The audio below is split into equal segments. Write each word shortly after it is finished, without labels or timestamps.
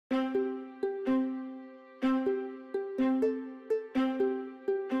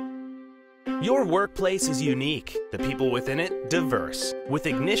Your workplace is unique, the people within it diverse. With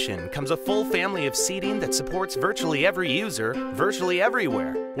Ignition comes a full family of seating that supports virtually every user, virtually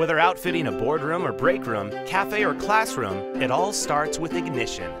everywhere. Whether outfitting a boardroom or break room, cafe or classroom, it all starts with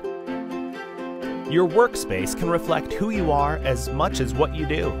Ignition. Your workspace can reflect who you are as much as what you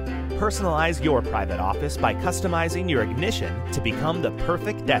do. Personalize your private office by customizing your Ignition to become the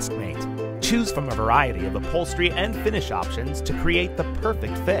perfect desk mate. Choose from a variety of upholstery and finish options to create the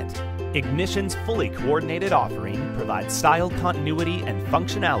perfect fit. Ignition's fully coordinated offering provides style continuity and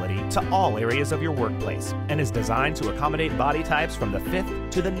functionality to all areas of your workplace and is designed to accommodate body types from the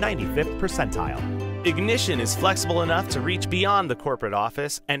 5th to the 95th percentile. Ignition is flexible enough to reach beyond the corporate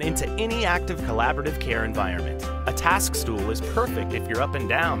office and into any active collaborative care environment. A task stool is perfect if you're up and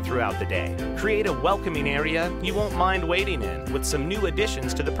down throughout the day. Create a welcoming area you won't mind waiting in with some new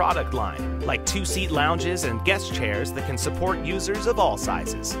additions to the product line, like 2-seat lounges and guest chairs that can support users of all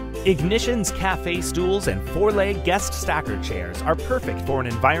sizes. Ignition's cafe stools and 4-leg guest stacker chairs are perfect for an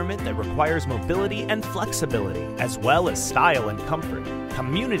environment that requires mobility and flexibility, as well as style and comfort.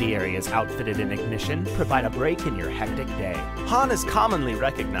 Community areas outfitted in Ignition provide a break in your hectic day. HON is commonly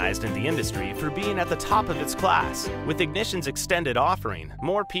recognized in the industry for being at the top of its class. With Ignition's extended offering,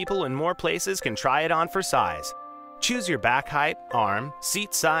 more people in more places can try it on for size. Choose your back height, arm,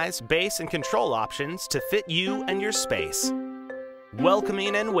 seat size, base, and control options to fit you and your space.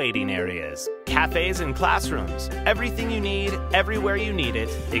 Welcoming and waiting areas, cafes and classrooms, everything you need, everywhere you need it,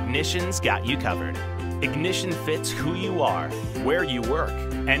 Ignition's got you covered. Ignition fits who you are, where you work,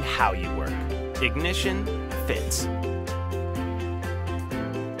 and how you work. Ignition fits.